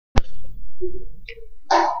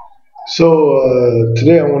So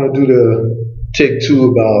today I want to do the take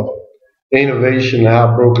two about innovation and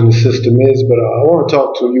how broken the system is, but I want to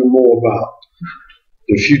talk to you more about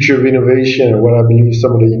the future of innovation and what I believe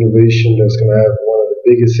some of the innovation that's going to have one of the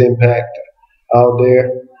biggest impact out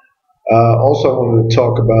there. Also, I want to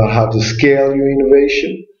talk about how to scale your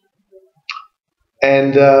innovation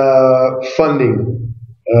and funding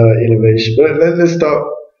innovation. But let's start.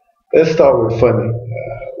 Let's start with funding.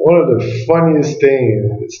 One of the funniest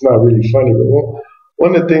things, it's not really funny, but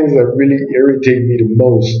one of the things that really irritate me the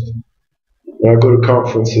most when I go to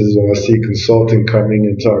conferences and I see consulting coming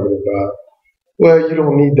and talking about, well, you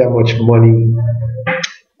don't need that much money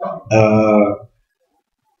uh,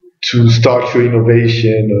 to start your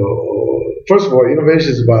innovation. Or, first of all,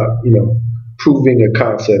 innovation is about proving a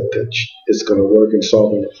concept that is going to work and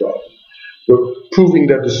solving a problem, but proving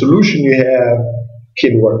that the solution you have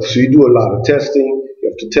can work. So you do a lot of testing. You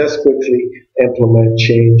have to test quickly, implement,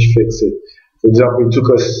 change, fix it. For example, it took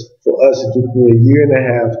me a year and a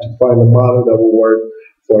half to find a model that will work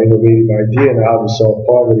for an innovative idea and how to solve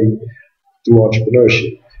poverty through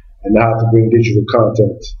entrepreneurship and how to bring digital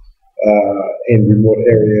content in remote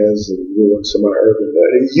areas and rural semi-urban.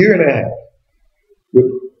 A year and a half with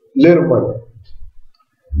little money.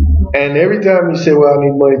 And every time you say, well, I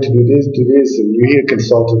need money to do this, and you hear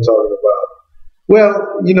consultants talking about, well,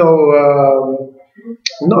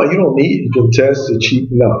 no, you don't need. You can test it cheap.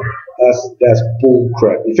 No, that's bull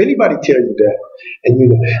crap. If anybody tell you that, and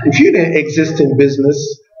if you're in an existing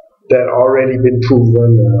business that already been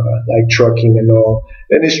proven, like trucking and all,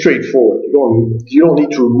 then it's straightforward. You don't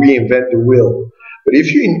need to reinvent the wheel. But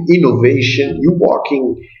if you're in innovation, you're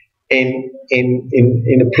walking in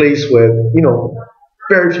a place where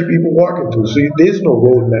very few people walking through. So there's no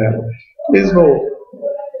roadmap. There's no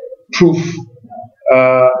proof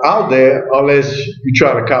out there unless you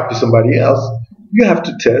try to copy somebody else. You have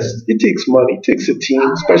to test. It takes money. It takes a team,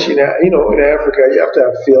 especially in Africa. You have to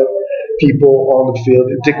have people on the field.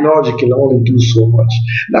 The technology can only do so much.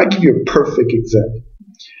 And I'll give you a perfect example.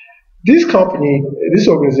 This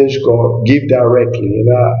organization called Give Directly, and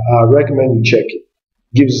I recommend you check it.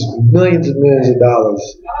 Gives millions and millions of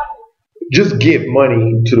dollars. Just give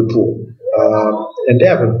money to the poor. And they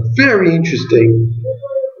have a very interesting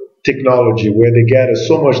technology where they gather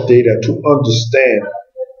so much data to understand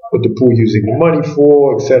what the poor using the money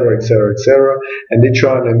for, et cetera, et cetera, et cetera. And they're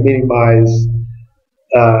trying to minimize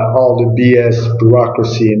all the BS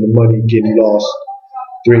bureaucracy and the money getting lost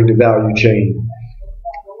during the value chain.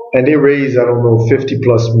 And they raised, I don't know, $50+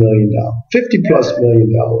 million. $50+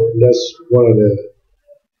 million. That's one of the,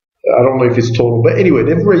 I don't know if it's total, but anyway,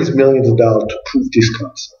 they've raised millions of dollars to prove this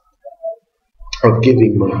concept of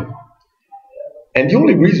giving money. And the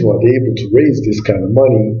only reason why they're able to raise this kind of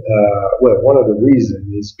money, one of the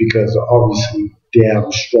reasons is because obviously they have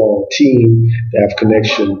a strong team, they have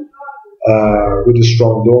connection with a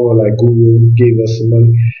strong donor like Google gave us some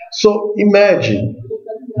money. So imagine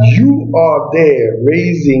you are there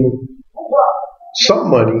raising some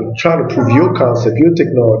money, trying to prove your concept, your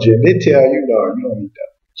technology, and they tell you, no, you don't need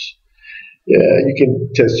that much. Yeah, you can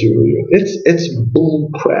test your. It's bull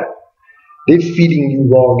crap. They're feeding you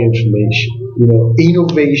wrong information.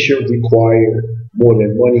 Innovation requires more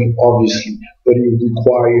than money, obviously, but it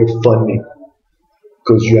requires funding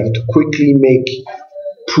because you have to quickly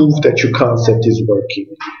prove that your concept is working,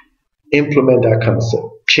 implement that concept,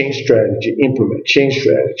 change strategy, implement, change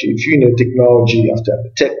strategy. If you're in a technology, you have to have a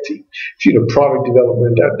tech team. If you're in a product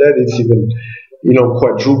development, that is even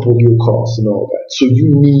quadruple your costs and all that. So you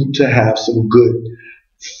need to have some good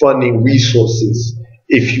funding resources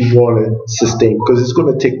if you want to sustain, because it's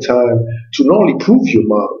going to take time to not only prove your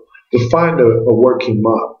model, but find a working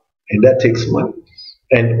model, and that takes money.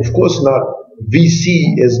 And of course,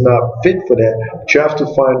 VC is not fit for that, but you have to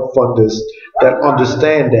find funders that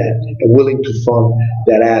understand that and willing to fund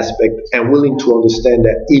that aspect and willing to understand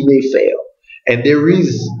that it may fail. And there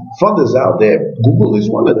is funders out there. Google is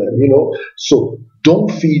one of them, So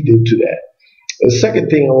don't feed into that. The second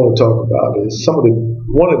thing I want to talk about is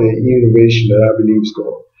one of the innovation that I believe is going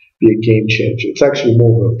to be a game changer. It's actually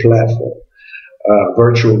more of a platform,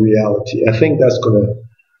 virtual reality. I think that's going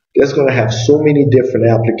to have so many different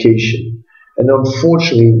applications, and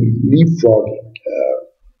unfortunately, leapfrogging.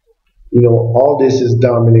 All this is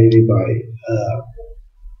dominated by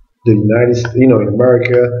the United States. In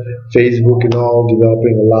America, Facebook and all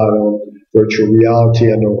developing a lot on virtual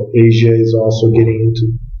reality. I know Asia is also getting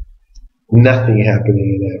into. Nothing happening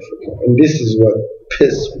in Africa. And this is what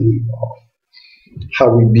pissed me off. How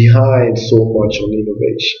we're behind so much on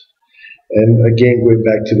innovation. And again, going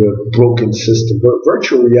back to the broken system.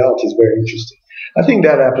 Virtual reality is very interesting. I think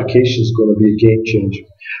that application is going to be a game changer.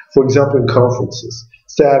 For example, in conferences,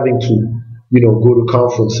 instead of having to, go to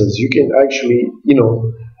conferences, you can actually,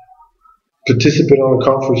 participate on a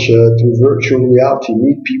conference through virtual reality,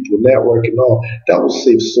 meet people, network, and all. That will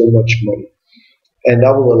save so much money. And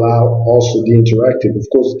that will allow also the interactive. Of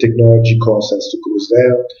course, the technology cost has to go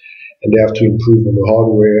down, and they have to improve on the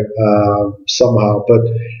hardware somehow. But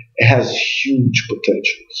it has huge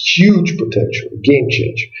potential, game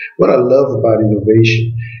changer. What I love about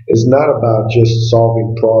innovation is not about just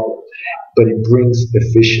solving problems, but it brings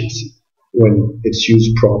efficiency when it's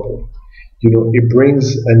used properly. It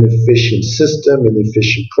brings an efficient system, an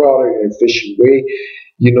efficient product, an efficient way,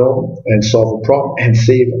 and solve a problem and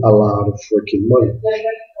save a lot of freaking money.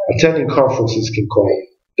 Attending conferences can cost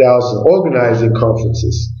thousands. Organizing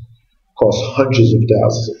conferences costs hundreds of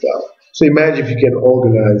thousands of dollars. So imagine if you can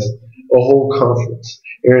organize a whole conference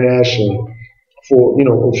internationally for,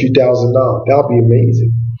 a few $1,000s. That would be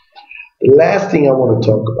amazing. The last thing I want to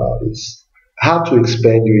talk about is how to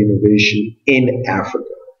expand your innovation in Africa.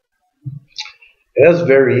 That's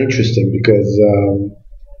very interesting because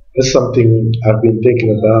that's something I've been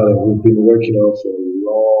thinking about and we've been working on for a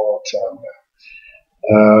long time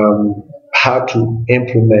now. How to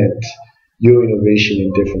implement your innovation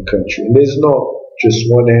in different countries. And there's not just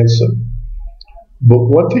one answer. But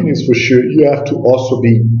one thing is for sure, you have to also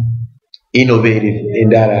be innovative in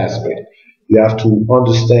that aspect. You have to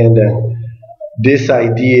understand that this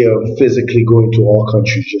idea of physically going to all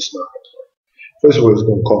countries is just not going to work. First of all, it's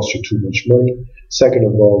going to cost you too much money. Second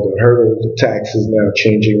of all, the hurdle, the taxes now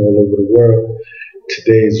changing all over the world.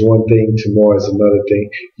 Today is one thing, tomorrow is another thing.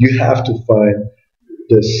 You have to find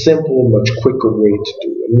the simple, much quicker way to do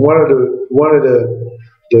it. And one of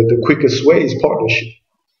the quickest ways is partnership.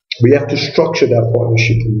 We have to structure that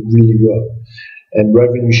partnership really well. And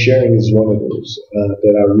revenue sharing is one of those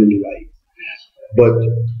that I really like. But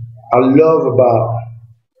I love about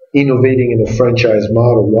innovating in a franchise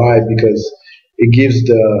model. Why? Because it gives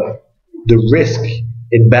the risk,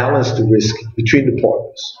 it balances the risk between the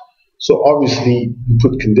partners. So obviously you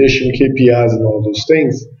put condition, KPIs and all those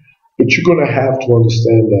things, but you're going to have to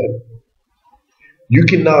understand that you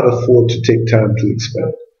cannot afford to take time to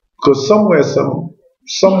expand. Because somewhere,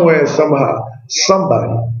 somehow,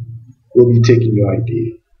 somebody will be taking your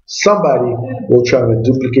idea. Somebody will try to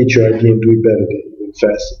duplicate your idea and do it better than you and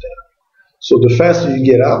faster than you. So the faster you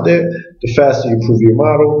get out there, the faster you prove your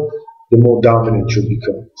model, the more dominant you'll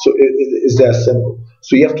become. So it's that simple.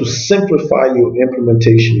 So you have to simplify your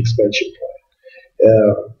implementation expansion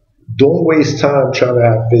plan. Don't waste time trying to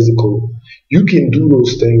have physical. You can do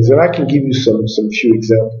those things, and I can give you some few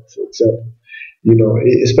examples. For example,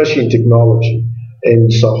 especially in technology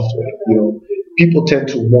and software, people tend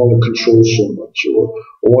to want to control so much or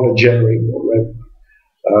want to generate more revenue.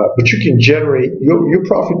 But you can generate your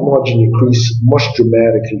profit margin increase much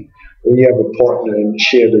dramatically when you have a partner and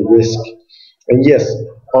share the risk. And yes,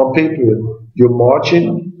 on paper, your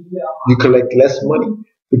margin, you collect less money,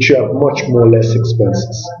 but you have much more less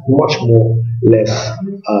expenses, much more less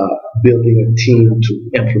building a team to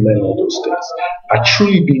implement all those things. I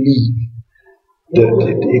truly believe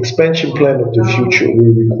the expansion plan of the future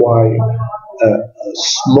will require a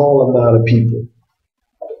small amount of people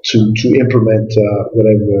to implement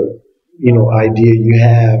whatever idea you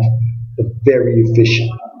have, but very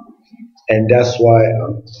efficient. And that's why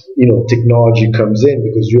technology comes in,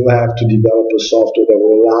 because you'll have to develop a software that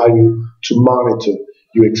will allow you to monitor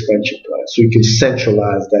your expansion plan. So you can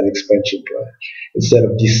centralize that expansion plan instead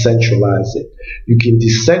of decentralize it. You can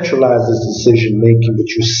decentralize this decision making, but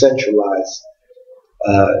you centralize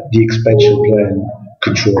the expansion plan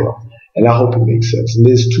control. And I hope it makes sense. And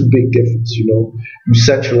there's two big differences, You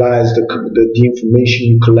centralize the information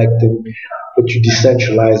you collecting, but you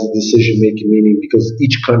decentralize the decision making, meaning because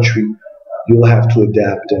each country you'll have to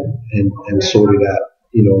adapt and sort it out,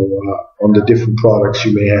 on the different products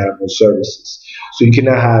you may have or services. So you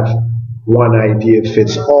cannot have one idea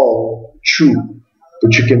fits all, true,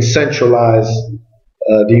 but you can centralize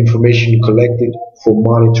the information you collected for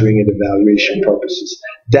monitoring and evaluation purposes.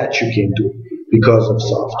 That you can do because of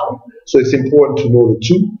software. So it's important to know the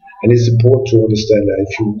two, and it's important to understand that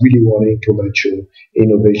if you really want to implement your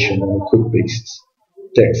innovation on a quick basis.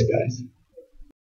 Thanks, guys.